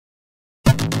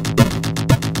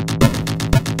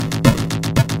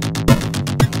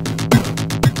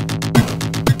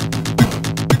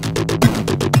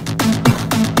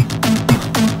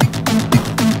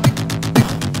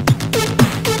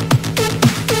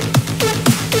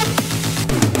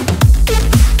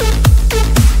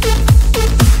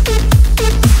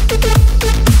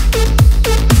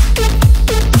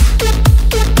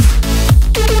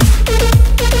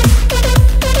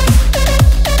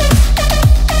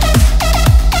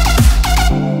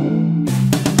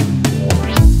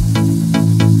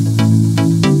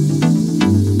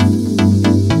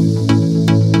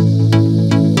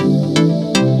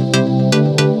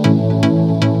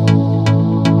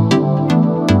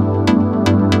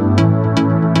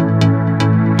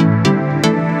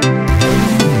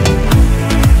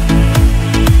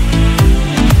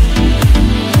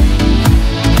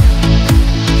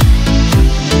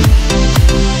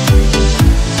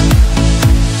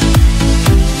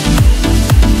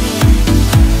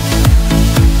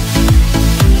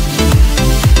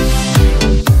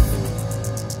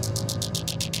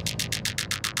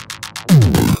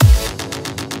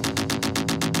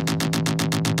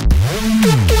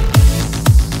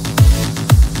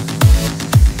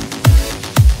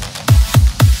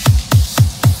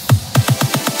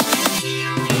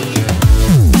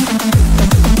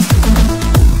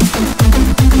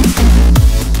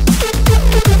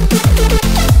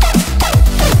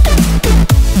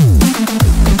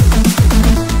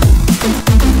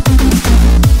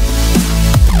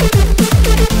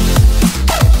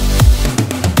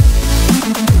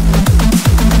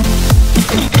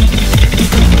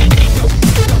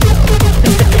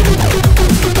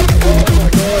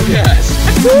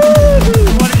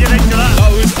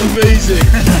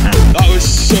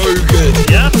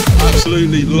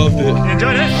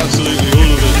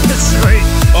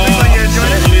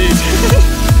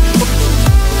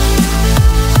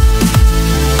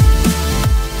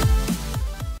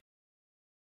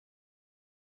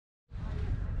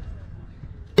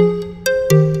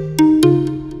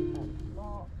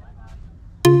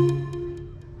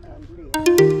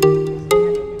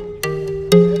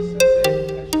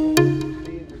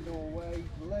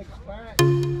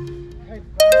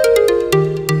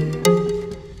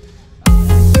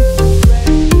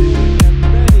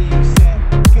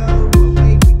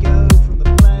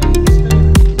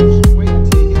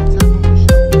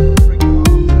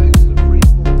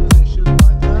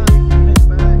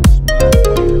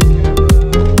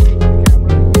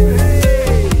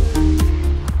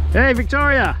Hey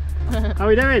Victoria, how are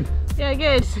we doing? Yeah,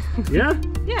 good. Yeah?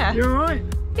 Yeah. You alright?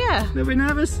 Yeah. A little bit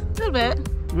nervous? A little bit.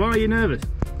 Why are you nervous?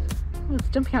 Well, it's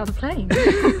jumping out of the plane.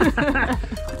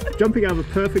 Jumping out of a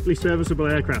perfectly serviceable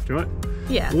aircraft, right?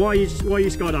 Yeah. Why are you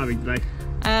skydiving today?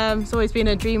 It's always been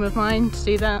a dream of mine to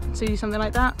do that, to do something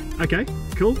like that. Okay,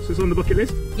 cool. So it's on the bucket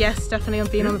list? Yes, definitely on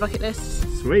being on the bucket list.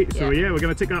 Sweet. So yeah, we're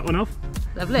going to tick that one off.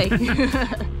 Lovely. You're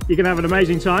going to have an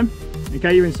amazing time.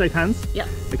 Okay, you're in safe hands. Yeah.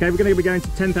 Okay, we're going to be going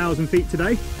to 10,000 feet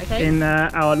today. Okay. In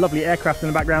our lovely aircraft in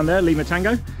the background there, Lima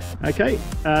Tango. Okay,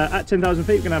 at 10,000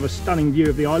 feet, we're going to have a stunning view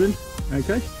of the island.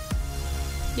 Okay.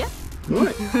 Yeah. All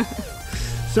right.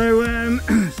 So,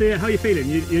 so yeah, how are you feeling?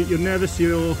 You're nervous?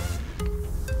 You're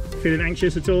feeling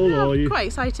anxious at all, Yeah, or are you quite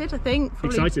excited? I think.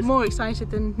 Probably excited? More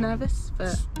excited than nervous,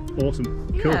 but awesome?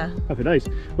 yeah. Cool. Happy days.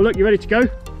 Well, look, you ready to go?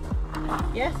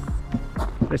 Yes.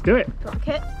 Let's do it. Got the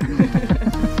kit.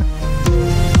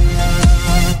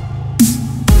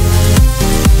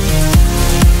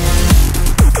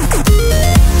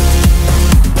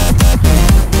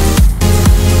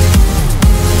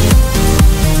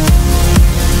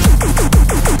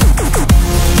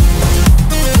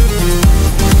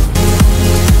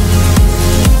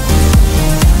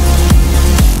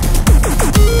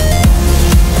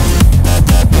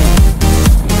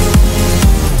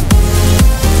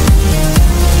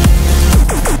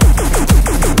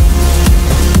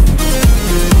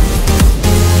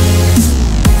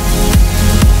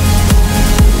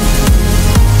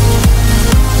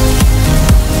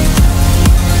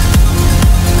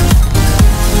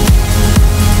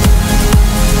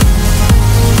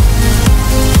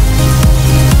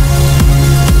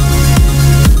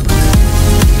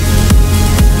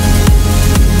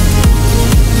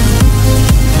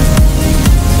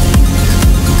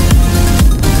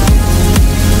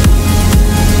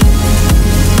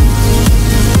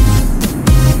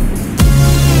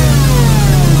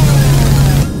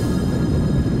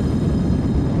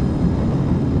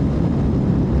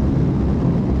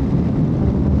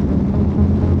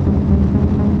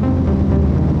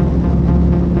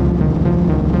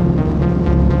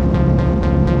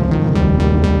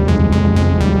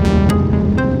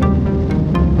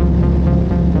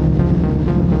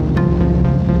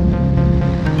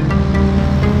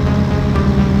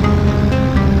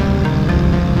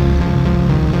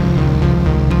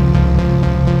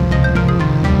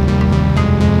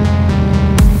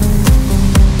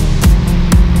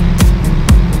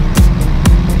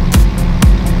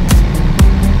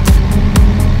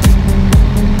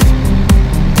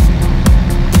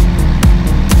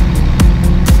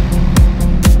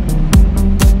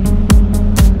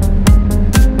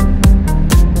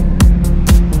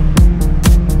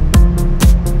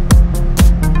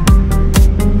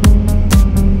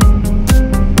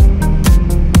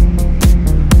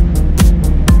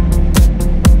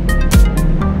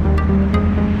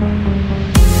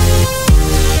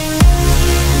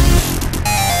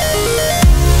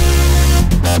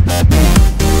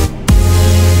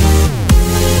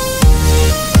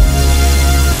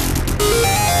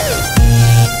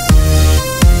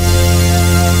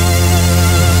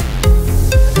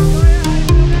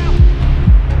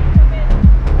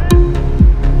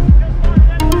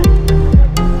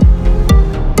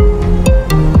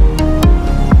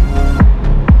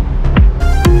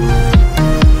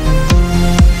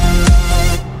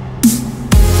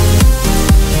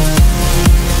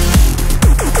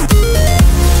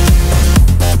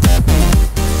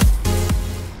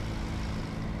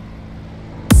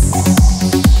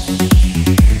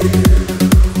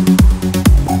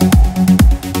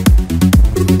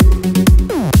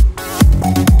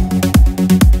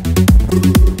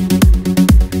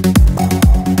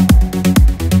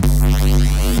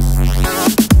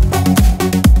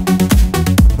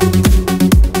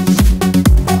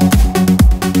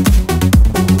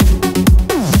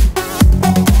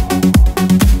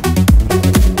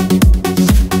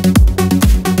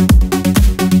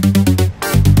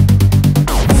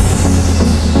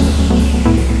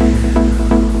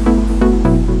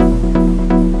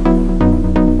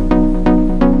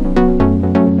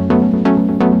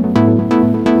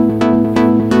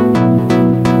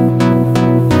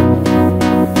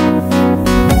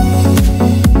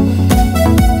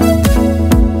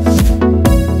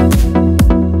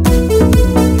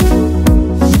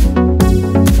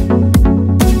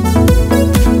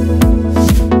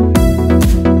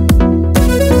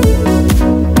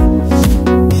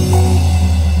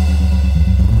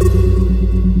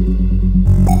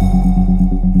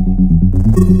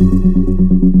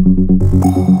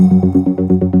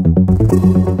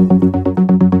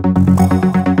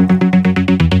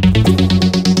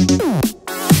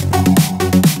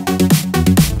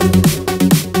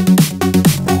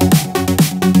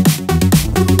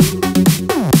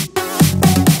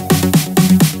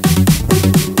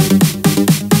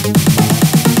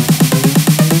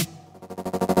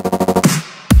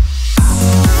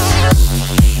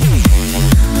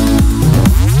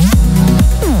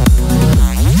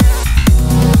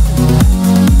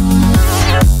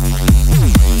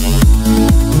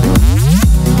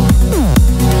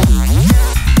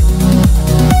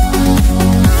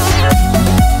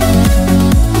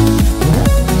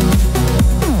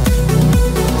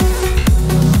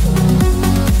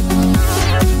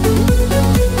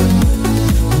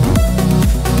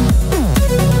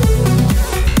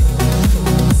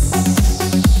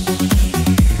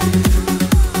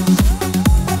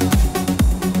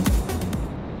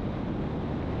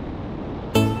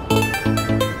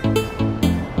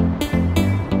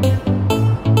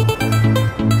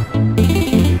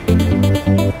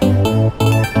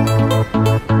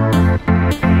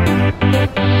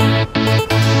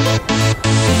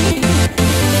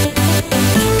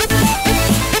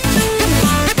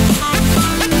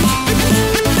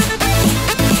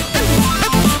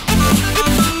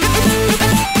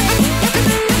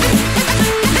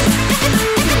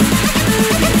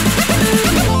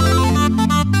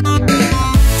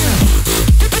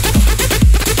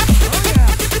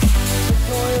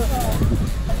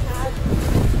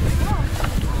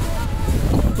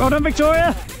 done,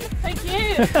 Victoria. Thank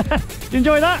you. Did you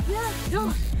enjoy that? Yeah,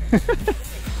 gosh.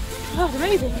 Oh, it's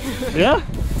amazing. Yeah?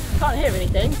 Can't hear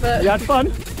anything, but You had fun?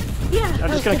 yeah. I'm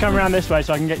just going to come around this way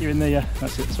so I can get you in the...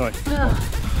 that's it, sorry.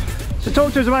 Oh, So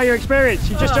talk to us about your experience.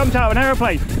 You just jumped out of an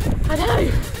aeroplane. I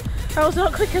know. That was a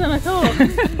lot quicker than I thought.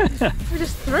 It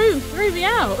just threw me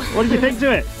out. What did you think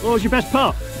to it? What was your best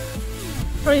part?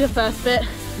 Probably the first bit.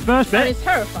 The first I mean, bit? it's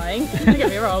terrifying, don't get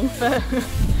me wrong, but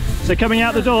So coming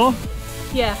out the door?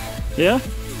 yeah. Yeah?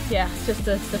 Yeah, just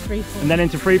the free fall. And then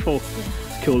into free fall. Yeah.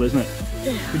 It's cool, isn't it?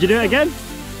 Yeah. Would you do it again?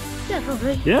 Yeah,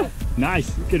 probably. Yeah? Nice.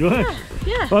 Good work.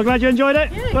 Yeah. Well, glad you enjoyed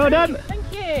it. Yeah, well great. done.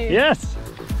 Thank you. Yes.